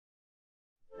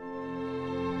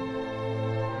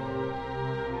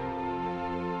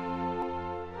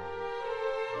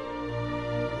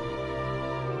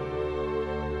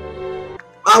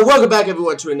Welcome back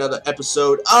everyone to another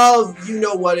episode of You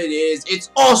Know What It Is. It's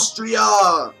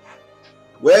Austria!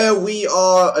 Where we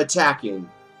are attacking.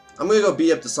 I'm gonna go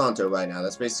beat up the Santo right now.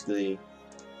 That's basically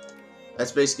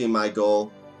my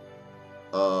goal.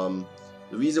 The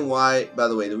reason why, by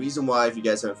the way, if you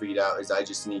guys haven't figured out, is I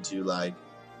just need to like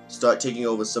start taking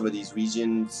over some of these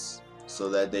regions so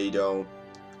that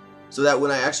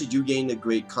when I actually do gain the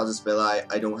great casus belli,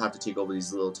 I don't have to take over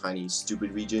these little tiny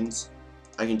stupid regions.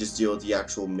 I can just deal with the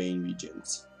actual main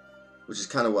regions, which is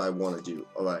kind of what I want to do.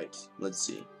 Alright, let's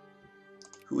see.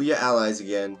 Who are your allies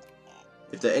again?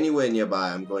 If they're anywhere nearby,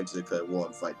 I'm going to declare war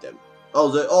and fight them. Oh,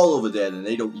 they're all over there, then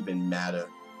they don't even matter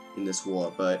in this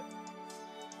war. But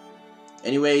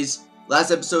anyways, last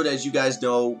episode, as you guys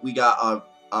know, we got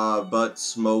our butt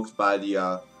smoked by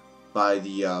the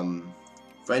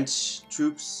French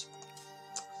troops.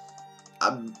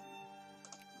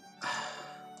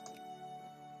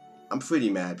 I'm pretty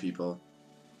mad, people.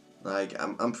 Like,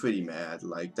 I'm pretty mad.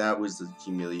 Like, that was a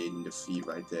humiliating defeat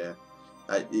right there.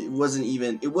 It wasn't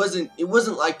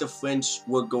like the French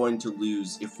were going to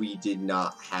lose if we did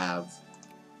not have,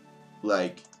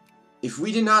 like,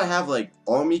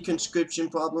 army conscription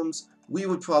problems. We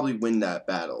would probably win that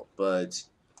battle. But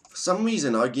for some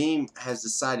reason, our game has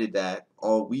decided that,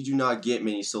 we do not get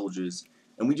many soldiers,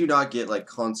 and we do not get, like,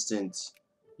 constant,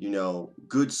 you know,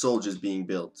 good soldiers being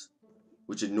built,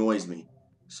 which annoys me.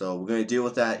 So we're gonna deal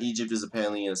with that. Egypt is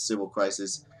apparently in a civil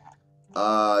crisis.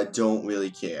 Don't really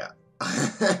care.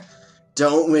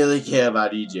 Don't really care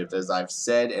about Egypt, as I've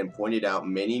said and pointed out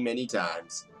many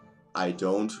times. I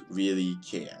don't really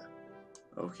care.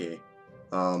 Okay.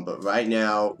 But right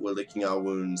now we're licking our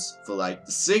wounds for like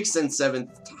the 6th and 7th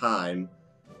time,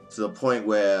 to the point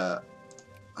where,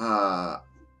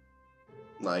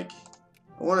 like,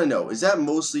 I want to know, is that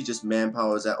mostly just manpower,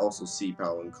 or is that also sea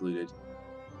power included?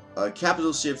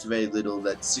 Capital ships, very little,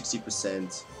 that's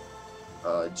 60%.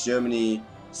 Germany,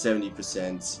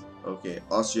 70%. Okay,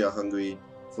 Austria-Hungary,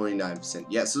 49%.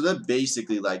 Yeah, so they're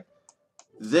basically like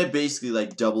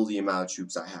double the amount of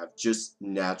troops I have, just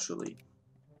naturally.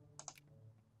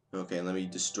 Okay, let me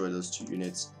destroy those 2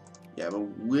 units. Yeah, but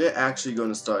we're actually going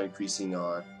to start increasing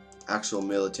our actual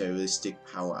militaristic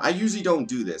power. I usually don't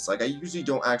do this. Like, I usually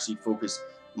don't actually focus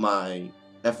my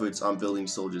efforts on building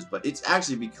soldiers, but it's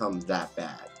actually become that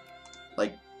bad.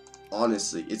 Like,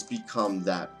 honestly, it's become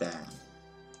that bad.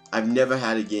 I've never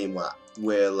had a game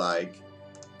where like,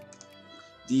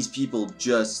 these people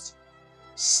just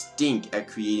stink at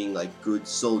creating, like, good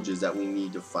soldiers that we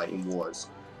need to fight in wars.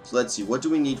 So let's see, what do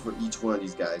we need for each one of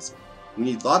these guys? We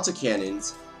need lots of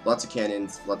cannons, lots of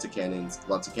cannons, lots of cannons,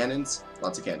 lots of cannons,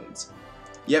 lots of cannons.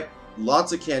 Yep,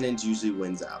 lots of cannons usually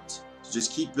wins out. So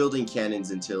just keep building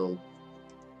cannons until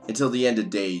the end of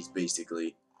days,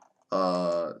 basically.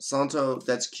 Santo,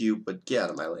 that's cute, but get out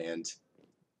of my land.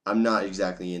 I'm not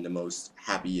exactly in the most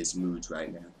happiest moods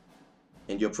right now.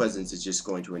 And your presence is just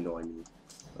going to annoy me.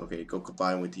 Okay, go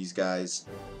combine with these guys.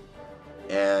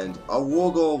 And our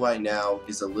war goal right now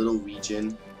is a little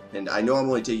region. And I know I'm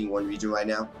only taking one region right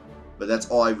now, but that's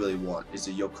all I really want, is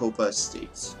the Yokopa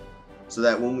states. So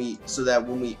that when we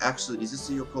actually, is this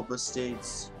the Yokopa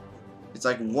states? It's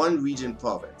like one region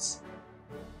province.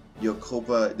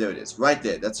 Yokopa, there it is, right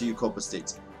there. That's the Yokopa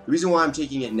states. The reason why I'm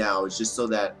taking it now is just so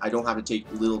that I don't have to take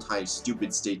little tiny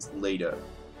stupid states later,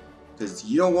 because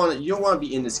you don't want to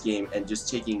be in this game and just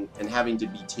having to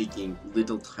be taking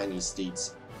little tiny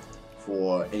states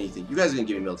for anything. You guys are gonna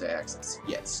give me military access,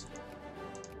 yes,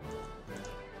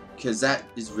 because that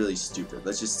is really stupid.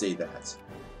 Let's just say that.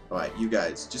 All right, you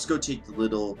guys just go take the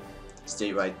little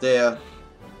state right there,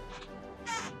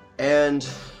 and.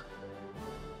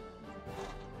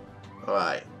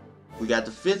 Alright, we got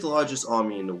the 5th largest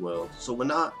army in the world, so we're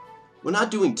not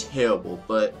doing terrible,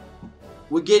 but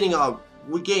we're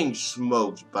getting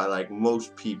smoked by like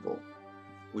most people,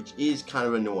 which is kind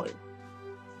of annoying.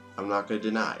 I'm not gonna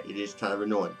deny it is kind of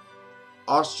annoying.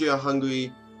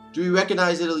 Austria-Hungary, do we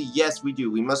recognize Italy? Yes, we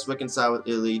do. We must reconcile with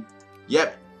Italy.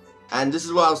 Yep, and this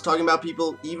is what I was talking about,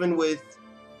 people. Even with,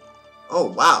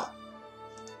 oh wow,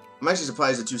 I'm actually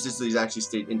surprised the 2 Sicilies actually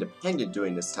stayed independent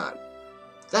during this time.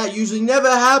 That usually never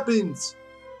happens!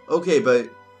 Okay, but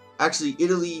actually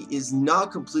Italy is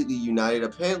not completely united.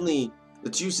 Apparently, the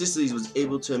 2 Sicilies was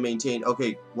able to maintain...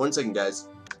 Okay, 1 second, guys.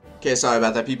 Okay, sorry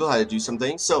about that, people. I had to do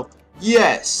something. So,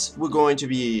 yes, we're going to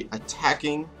be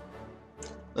attacking.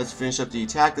 Let's finish up the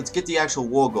attack. Let's get the actual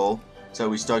war goal, so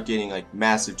we start getting, like,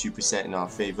 massive 2% in our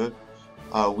favor.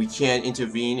 We can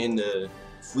intervene in the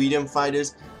freedom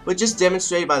fighters, but just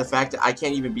demonstrated by the fact that I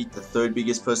can't even beat the 3rd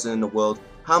biggest person in the world.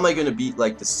 How am I going to beat,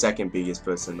 like, the 2nd biggest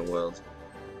person in the world?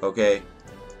 Okay?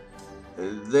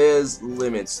 there's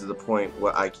limits to the point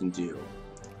what I can do.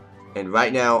 And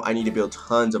right now, I need to build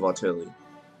tons of artillery.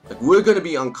 Like, we're gonna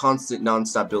be on constant,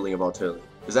 non-stop building of artillery,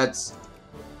 because that's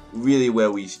really where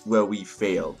we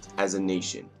failed as a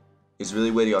nation. Is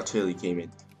really where the artillery came in.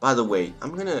 By the way,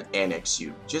 I'm gonna annex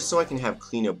you, just so I can have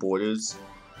cleaner borders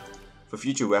for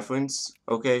future reference.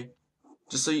 Okay,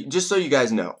 just so you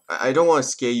guys know. I don't want to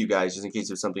scare you guys just in case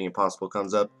if something impossible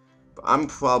comes up, but I'm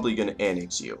probably gonna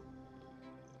annex you.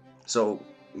 So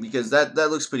because that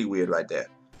looks pretty weird right there.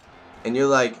 And you're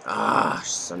like, ah,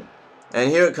 son.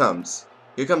 And here it comes.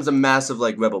 Here comes a massive,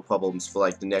 like, rebel problems for,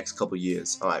 like, the next couple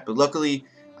years. Alright, but luckily,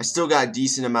 I still got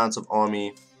decent amounts of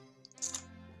army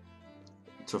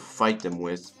to fight them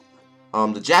with.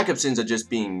 The Jacobsons are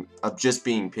just being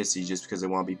pissy just because they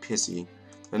want to be pissy.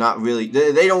 They're not really,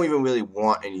 they don't even really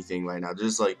want anything right now. They're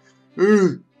just like,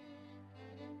 it's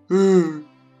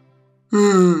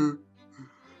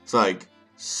like,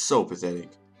 so pathetic.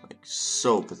 Like,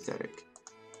 so pathetic.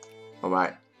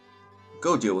 Alright.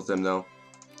 Go deal with them, though.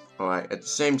 Alright, at the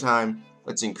same time,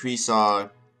 let's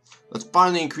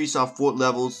finally increase our fort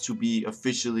levels to be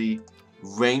officially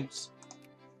ranked.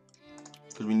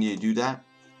 Because we need to do that.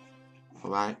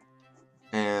 Alright.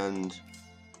 And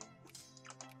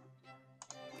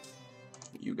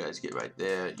you guys get right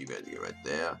there. You guys get right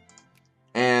there.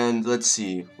 And let's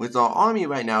see. With our army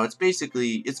right now, it's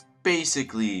basically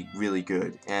really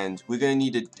good. And we're going to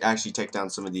need to actually take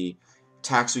down some of the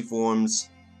tax reforms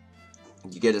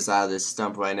to get us out of this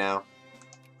stump right now.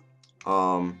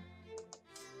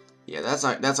 Yeah, that's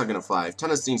not gonna fly. If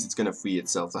Tunnus thinks it's gonna free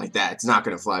itself like that, it's not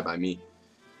gonna fly by me.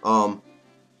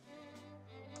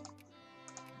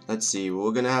 Let's see.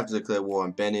 We're gonna have to declare war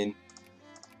on Benin.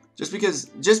 Just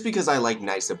because I like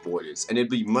nicer borders, and it'd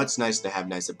be much nicer to have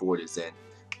nicer borders than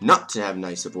not to have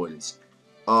nicer borders.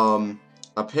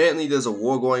 Apparently there's a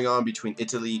war going on between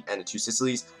Italy and the two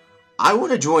Sicilies. I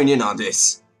want to join in on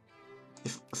this.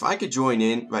 If I could join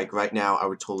in, like right now, I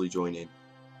would totally join in.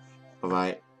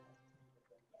 Alright.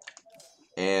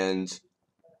 And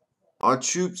our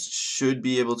troops should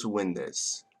be able to win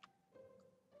this.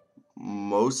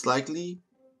 Most likely.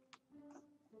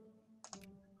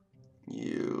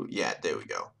 Yeah, there we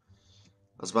go.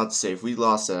 I was about to say, if we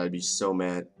lost that, I'd be so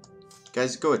mad.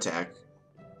 Guys, go attack.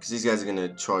 Because these guys are going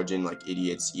to charge in like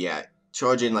idiots. Yeah,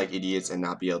 charge in like idiots and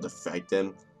not be able to fight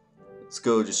them. Let's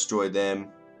go destroy them.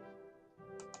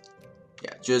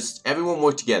 Yeah, just everyone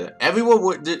work together. Everyone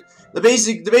work. The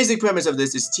basic premise of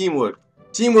this is teamwork.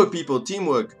 Teamwork, people.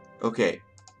 Teamwork. Okay.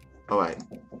 Alright.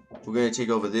 We're going to take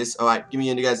over this. Alright, give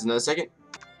me guys another second.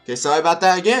 Okay, sorry about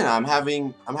that again. I'm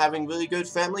having really good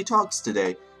family talks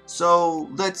today. So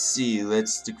let's see.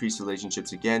 Let's decrease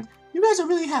relationships again. You guys are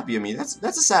really happy at me. That's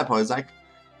the sad part.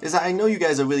 Is I know you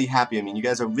guys are really happy at me. You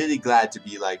guys are really glad to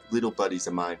be like little buddies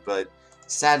of mine. But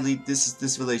sadly,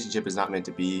 this relationship is not meant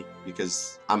to be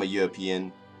because I'm a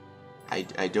European. I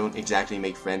don't exactly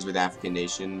make friends with African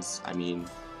nations. I mean,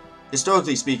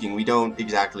 historically speaking, we don't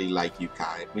exactly like you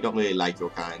kind. We don't really like your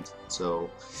kind. So,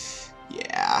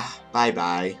 yeah,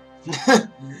 bye-bye.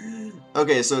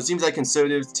 Okay, so it seems like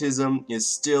conservatism is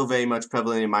still very much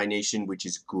prevalent in my nation, which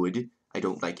is good. I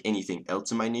don't like anything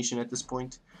else in my nation at this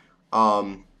point.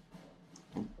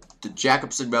 The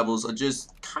Jacobson rebels are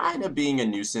just kind of being a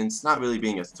nuisance. Not really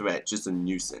being a threat, just a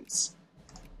nuisance.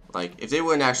 Like, if they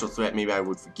were an actual threat, maybe I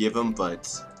would forgive them, but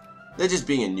they're just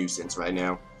being a nuisance right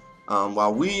now.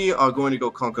 While we are going to go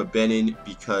conquer Benin,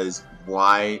 because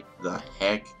why the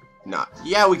heck not?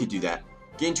 Yeah, we could do that.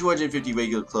 Getting 250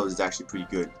 regular clothes is actually pretty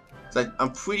good. So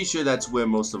I'm pretty sure that's where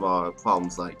most of our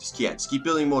problems lie. Just keep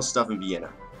building more stuff in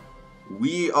Vienna.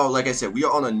 We are, like I said, we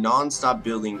are on a non-stop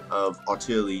building of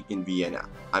artillery in Vienna.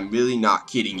 I'm really not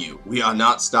kidding you. We are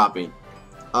not stopping.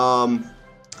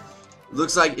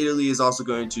 Looks like Italy is also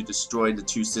going to destroy the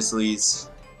two Sicilies.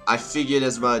 I figured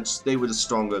as much. They were the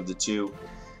stronger of the two.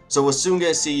 So we're soon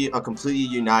going to see a completely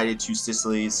united two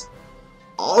Sicilies.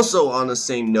 Also on the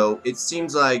same note, it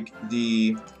seems like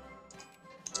the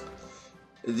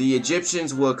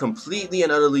Egyptians were completely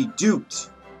and utterly duped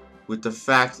with the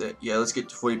fact that, yeah, let's get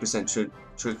to 40%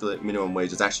 trickle minimum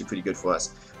wage. It's actually pretty good for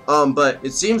us. But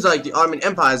it seems like the Ottoman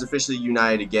Empire is officially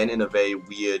united again in a very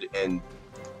weird and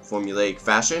formulaic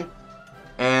fashion.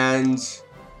 And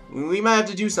we might have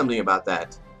to do something about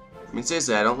that. I mean,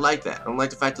 seriously, I don't like that. I don't like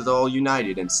the fact that they're all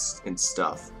united and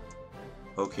stuff.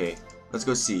 Okay, let's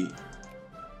go see.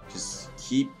 Just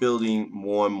keep building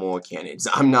more and more cannons.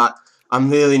 I'm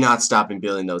really not stopping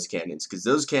building those cannons, because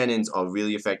those cannons are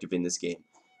really effective in this game.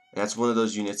 And that's one of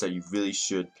those units that you really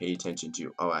should pay attention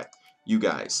to. Alright, you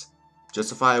guys.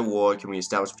 Justify a war. Can we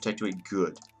establish a protectorate?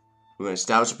 Good. We're going to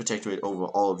establish a protectorate over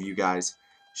all of you guys.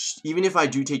 even if I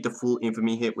do take the full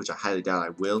infamy hit, which I highly doubt I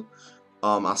will,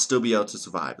 I'll still be able to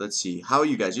survive. Let's see. How are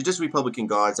you guys? You're just Republican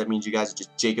guards. That means you guys are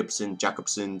just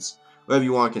Jacobsons, whatever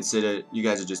you want to consider. You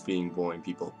guys are just being boring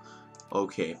people.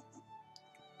 Okay.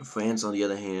 France, on the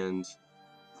other hand.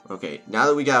 Okay, now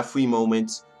that we got a free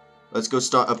moment, let's go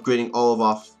start upgrading all of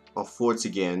our forts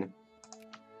again.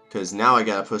 Because now I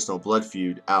got a personal blood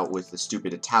feud out with the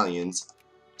stupid Italians.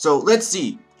 So, let's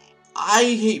see. I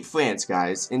hate France,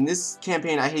 guys. In this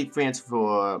campaign, I hate France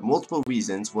for multiple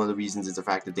reasons. One of the reasons is the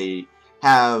fact that they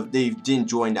didn't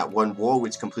join that one war,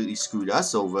 which completely screwed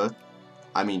us over.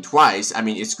 I mean, twice. I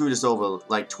mean, it screwed us over,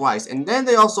 like, twice. And then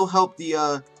they also helped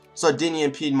the, Sardinia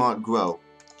and Piedmont grow.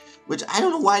 Which, I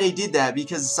don't know why they did that,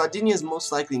 because Sardinia is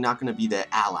most likely not going to be their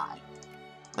ally.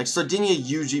 Like, Sardinia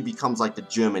usually becomes, like, the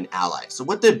German ally. So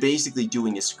what they're basically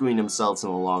doing is screwing themselves in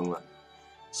the long run.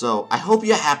 So, I hope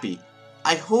you're happy.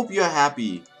 I hope you're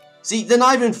happy. See, they're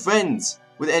not even friends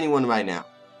with anyone right now.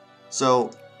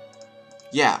 So,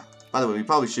 yeah. By the way, we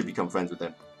probably should become friends with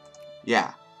them.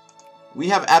 Yeah. We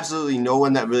have absolutely no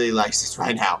one that really likes us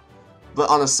right now. But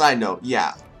on a side note,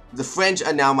 yeah. The French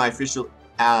are now my official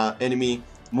enemy.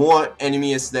 More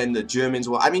enemies than the Germans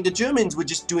were. I mean, the Germans were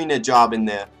just doing their job in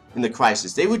the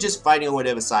crisis. They were just fighting on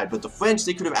whatever side. But the French,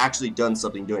 they could have actually done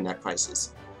something during that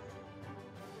crisis.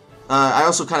 I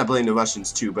also kind of blame the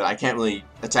Russians too, but I can't really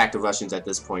attack the Russians at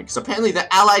this point. Because apparently they're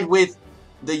allied with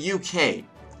the UK.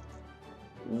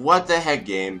 What the heck,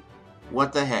 game?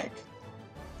 What the heck?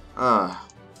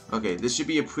 Okay, this should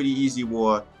be a pretty easy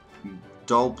war.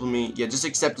 Don't blame me. Yeah, just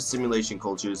accept the simulation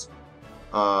cultures.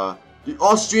 The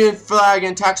Austrian flag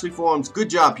and tax reforms. Good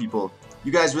job, people.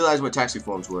 You guys realize what tax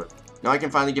reforms were. Now I can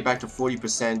finally get back to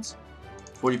 40%.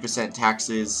 40%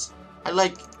 taxes. I'd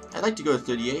like to go to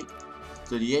 38.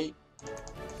 38.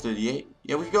 38.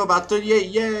 Yeah, we can go about 38.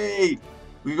 Yay!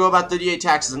 We can go about 38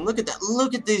 taxes. And look at that.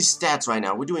 Look at these stats right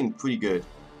now. We're doing pretty good.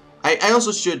 I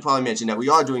also should probably mention that we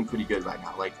are doing pretty good right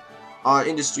now. Like, our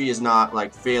industry is not,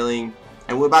 like, failing.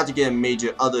 And we're about to get a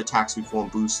major other tax reform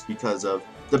boost because of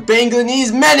the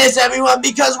Bangladesh menace, everyone.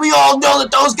 Because we all know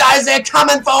that those guys, they're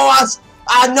coming for us.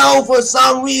 I know for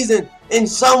some reason, in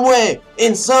some way,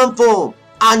 in some form,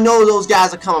 I know those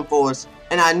guys are coming for us.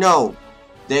 And I know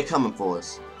they're coming for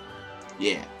us.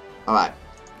 Yeah. Alright.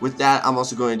 With that, I'm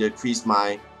also going to decrease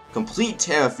my complete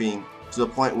tariffing to the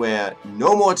point where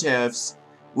no more tariffs.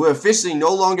 We're officially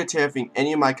no longer tariffing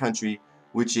any of my country,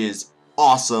 which is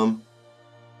awesome.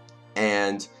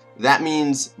 And that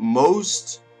means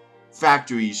most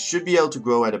factories should be able to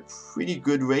grow at a pretty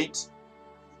good rate.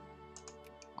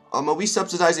 Are we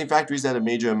subsidizing factories at a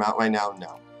major amount right now?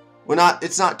 No. We're not.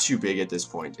 It's not too big at this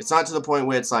point. It's not to the point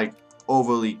where it's like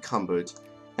overly cumbered.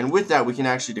 And with that, we can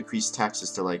actually decrease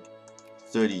taxes to like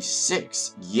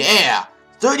 36. Yeah!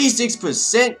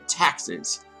 36%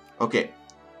 taxes. Okay.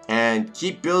 And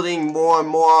keep building more and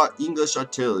more English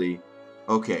artillery.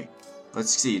 Okay.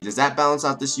 Let's see. Does that balance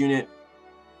out this unit?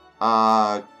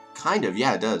 Kind of.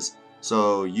 Yeah, it does.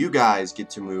 So, you guys get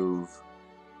to move.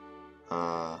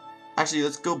 Actually,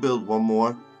 let's go build one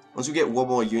more. Once we get one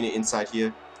more unit inside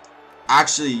here.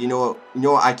 Actually, you know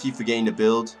what I keep forgetting to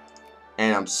build?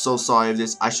 And I'm so sorry of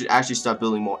this. I should actually start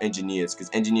building more engineers, because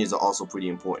engineers are also pretty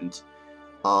important.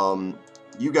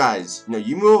 You guys,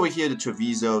 you move over here to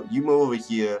Treviso. You move over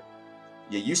here.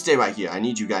 Yeah, you stay right here. I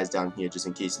need you guys down here just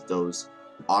in case of those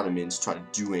Ottomans try to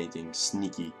do anything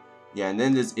sneaky. Yeah, and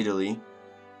then there's Italy.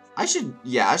 I should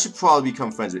probably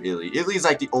become friends with Italy. Italy's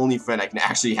like the only friend I can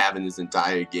actually have in this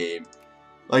entire game.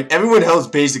 Like, everyone else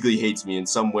basically hates me in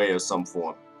some way or some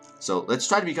form. So, let's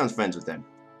try to become friends with them.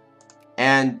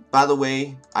 And, by the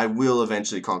way, I will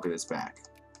eventually conquer this back.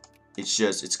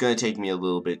 It's gonna take me a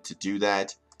little bit to do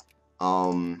that.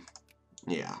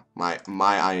 Yeah, my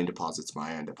iron deposit's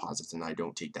my iron deposits, and I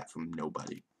don't take that from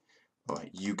nobody.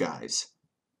 Alright, you guys.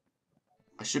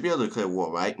 I should be able to declare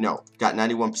war, right? No, got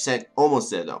 91%. Almost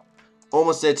there, though.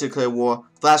 Almost there to declare war.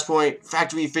 Flashpoint,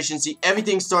 factory efficiency,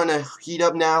 everything's starting to heat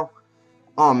up now.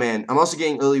 Oh, man. I'm also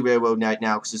getting early railroad night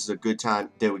now, because this is a good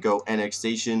time. There we go,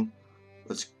 annexation.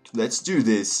 Let's do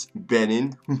this,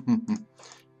 Benin.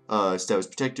 Establish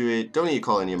protectorate. Don't need to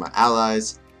call any of my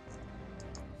allies.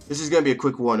 This is going to be a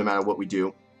quick war no matter what we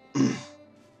do.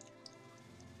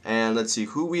 And let's see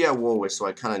who we at war with, so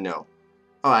I kind of know.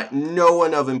 Alright, no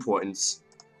one of importance.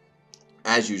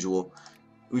 As usual.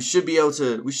 We should be able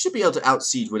to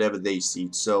outsiege whatever they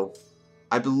siege. So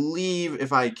I believe,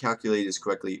 if I calculate this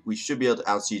correctly, we should be able to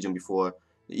outsiege them before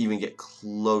they even get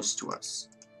close to us.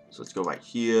 So let's go right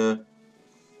here.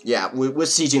 Yeah, we're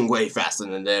sieging way faster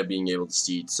than they're being able to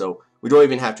siege, so we don't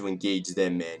even have to engage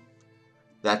their men.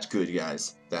 That's good,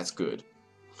 guys. That's good.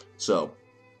 So,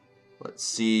 Let's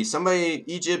see.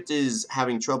 Egypt is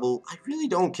having trouble. I really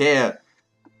don't care.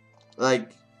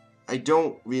 Like, I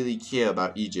don't really care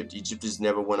about Egypt. Egypt is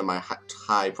never one of my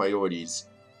high priorities.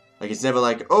 Like, it's never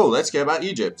like, oh, let's care about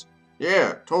Egypt.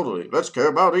 Yeah, totally. Let's care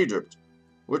about Egypt.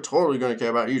 We're totally gonna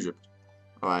care about Egypt.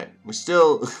 Alright, we're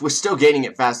still gaining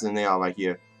it faster than they are right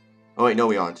here. Oh wait, no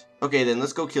we aren't. Okay, then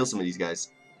let's go kill some of these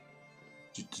guys.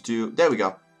 There we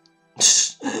go.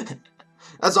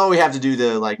 That's all we have to do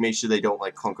to, like, make sure they don't,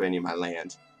 like, conquer any of my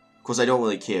land. Of course, I don't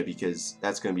really care because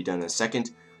that's gonna be done in a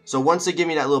second. So once they give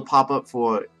me that little pop-up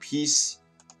for peace,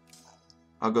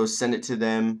 I'll go send it to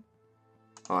them.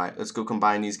 Alright, let's go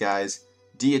combine these guys.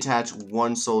 Deattach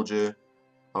one soldier.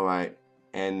 Alright,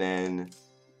 and then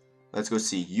let's go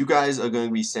see. You guys are going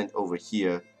to be sent over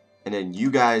here. And then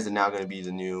you guys are now going to be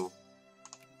the new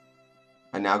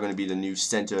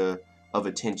center of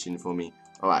attention for me.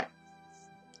 Alright.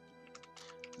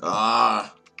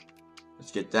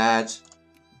 Let's get that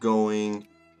going.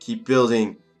 Keep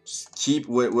building. Just keep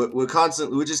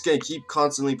we're just gonna keep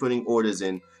constantly putting orders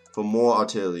in for more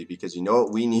artillery, because you know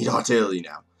what, we need artillery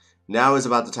now. Now is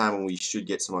about the time when we should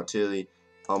get some artillery.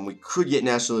 We could get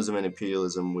nationalism and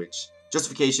imperialism, which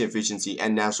justification, efficiency,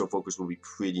 and national focus will be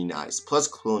pretty nice. Plus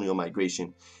colonial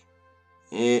migration.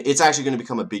 It's actually going to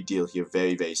become a big deal here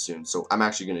very, very soon. So I'm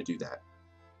actually going to do that.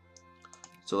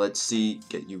 So let's see.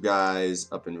 Get you guys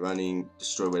up and running.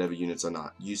 Destroy whatever units are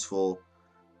not useful.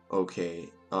 Okay.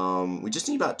 We just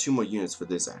need about 2 more units for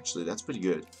this, actually. That's pretty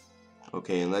good.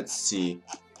 Okay, and let's see.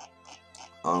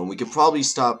 We could probably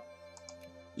stop.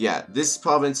 Yeah, this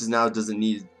province now doesn't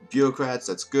need bureaucrats.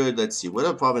 That's good. Let's see. What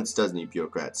other province does need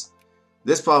bureaucrats?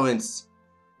 This province.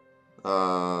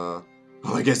 Oh,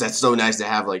 I guess that's so nice to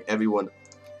have, like, everyone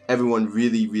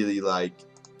really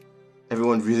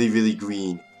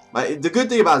green. The good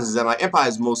thing about this is that my empire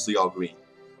is mostly all green,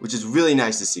 which is really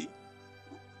nice to see.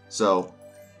 So,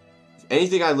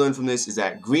 anything I learned from this is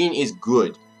that green is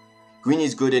good. Green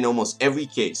is good in almost every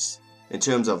case, in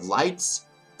terms of lights,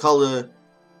 color,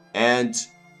 and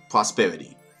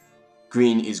prosperity.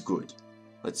 Green is good.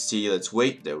 Let's see, let's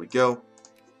wait, there we go.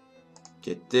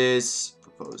 Get this,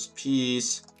 propose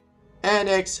peace,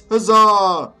 annex,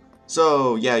 huzzah!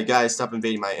 So, yeah, you guys, stop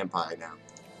invading my empire now.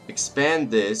 Expand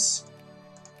this,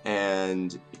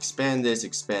 and expand this,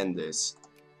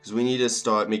 because we need to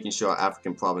start making sure our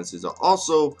African provinces are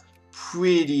also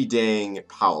pretty dang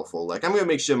powerful. Like, I'm going to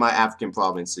make sure my African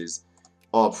provinces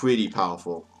are pretty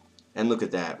powerful. And look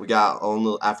at that. We got our own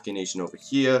little African nation over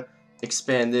here.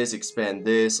 Expand this,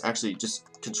 Actually,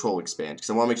 just control expand, because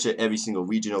I want to make sure every single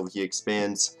region over here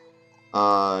expands.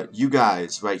 You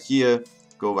guys, right here,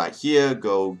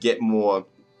 go get more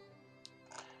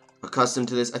accustomed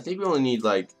to this. I think we only need,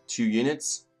 like, 2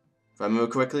 units, if I remember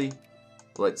correctly.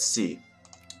 Let's see.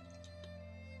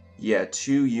 Yeah,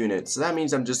 2 units. So that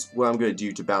means what I'm going to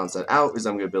do to balance that out is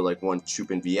I'm going to build, like, 1 troop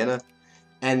in Vienna.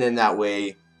 And then that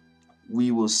way,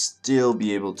 we will still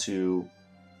be able to...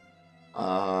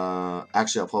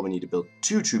 actually, I'll probably need to build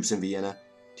 2 troops in Vienna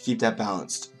to keep that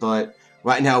balanced. But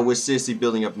right now, we're seriously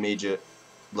building up major,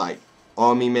 like,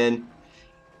 army men.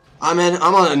 I'm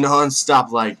on a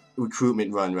non-stop, like,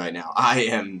 recruitment run right now. I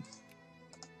am,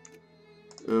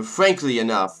 frankly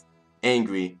enough,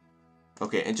 angry.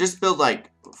 Okay, and just build,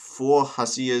 like, 4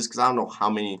 Hussias, because I don't know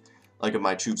how many, like, of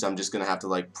my troops I'm just going to have to,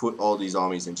 like, put all these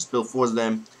armies in. Just build 4 of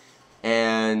them.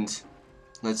 And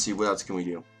let's see, what else can we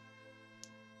do?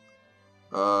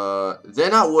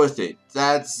 They're not worth it.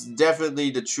 That's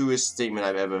definitely the truest statement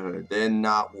I've ever heard. They're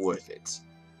not worth it.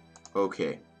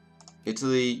 Okay.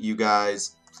 Italy, you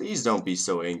guys, please don't be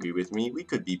so angry with me. We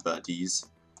could be buddies.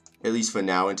 At least for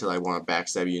now, until I want to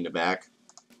backstab you in the back.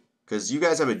 Because you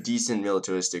guys have a decent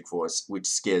militaristic force, which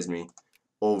scares me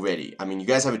already. I mean, you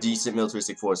guys have a decent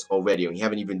militaristic force already, and we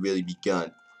haven't even really begun.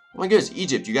 Oh my goodness,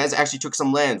 Egypt, you guys actually took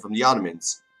some land from the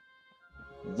Ottomans.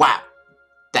 Wow!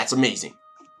 That's amazing.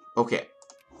 Okay.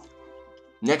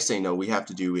 Next thing, though, we have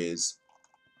to do is...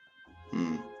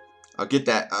 I'll get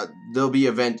that. There'll be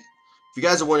an event. If you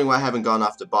guys are wondering why I haven't gone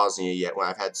off to Bosnia yet, when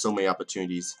I've had so many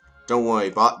opportunities, don't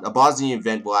worry. A Bosnian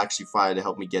event will actually fire to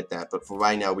help me get that, but for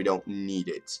right now, we don't need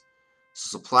it.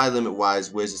 So supply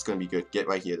limit-wise, where's this going to be good? Get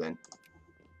right here, then.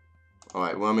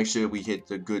 Alright, we want to make sure we hit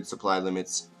the good supply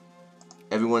limits.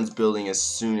 Everyone's building as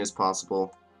soon as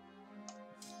possible.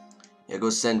 Yeah, go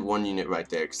send 1 unit right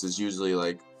there, because there's usually,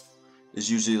 like...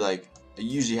 I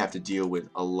usually have to deal with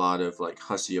a lot of, like,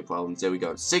 Hussia problems. There we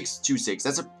go. 626.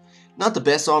 That's not the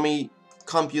best army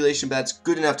compilation, but that's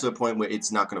good enough to the point where it's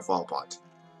not going to fall apart.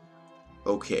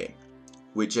 Okay.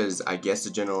 Which is, I guess, the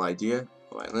general idea.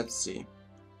 Alright, let's see.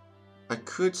 I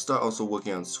could start also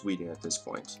working on Sweden at this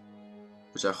point.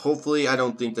 which hopefully I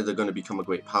don't think that they're going to become a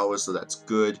great power, so that's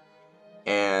good.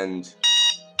 And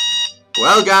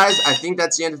well, guys, I think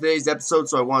that's the end of today's episode,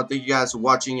 so I want to thank you guys for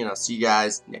watching, and I'll see you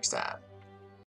guys next time.